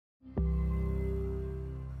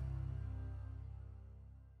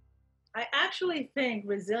actually think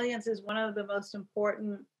resilience is one of the most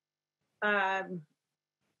important um,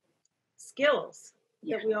 skills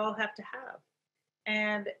Yeah. that we all have to have.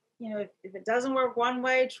 And if it doesn't work one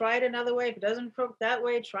way, try it another way. If it doesn't work that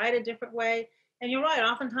way, try it a different way. And you're right.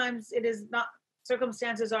 Oftentimes, it is not,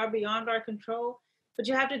 circumstances are beyond our control, but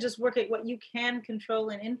you have to just work at what you can control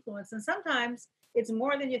and influence. And sometimes it's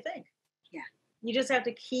more than you think. Yeah. You just have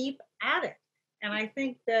to keep at it. And I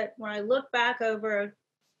think that when I look back over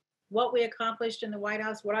what we accomplished in the White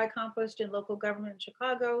House, what I accomplished in local government in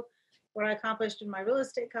Chicago, what I accomplished in my real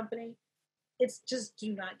estate company, it's just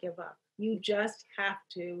do not give up. You just have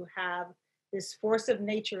to have this force of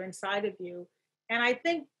nature inside of you. And I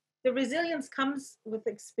think the resilience comes with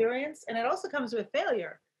experience and it also comes with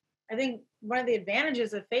failure. I think one of the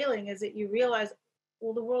advantages of failing is that you realize,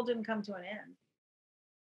 well, the world didn't come to an end.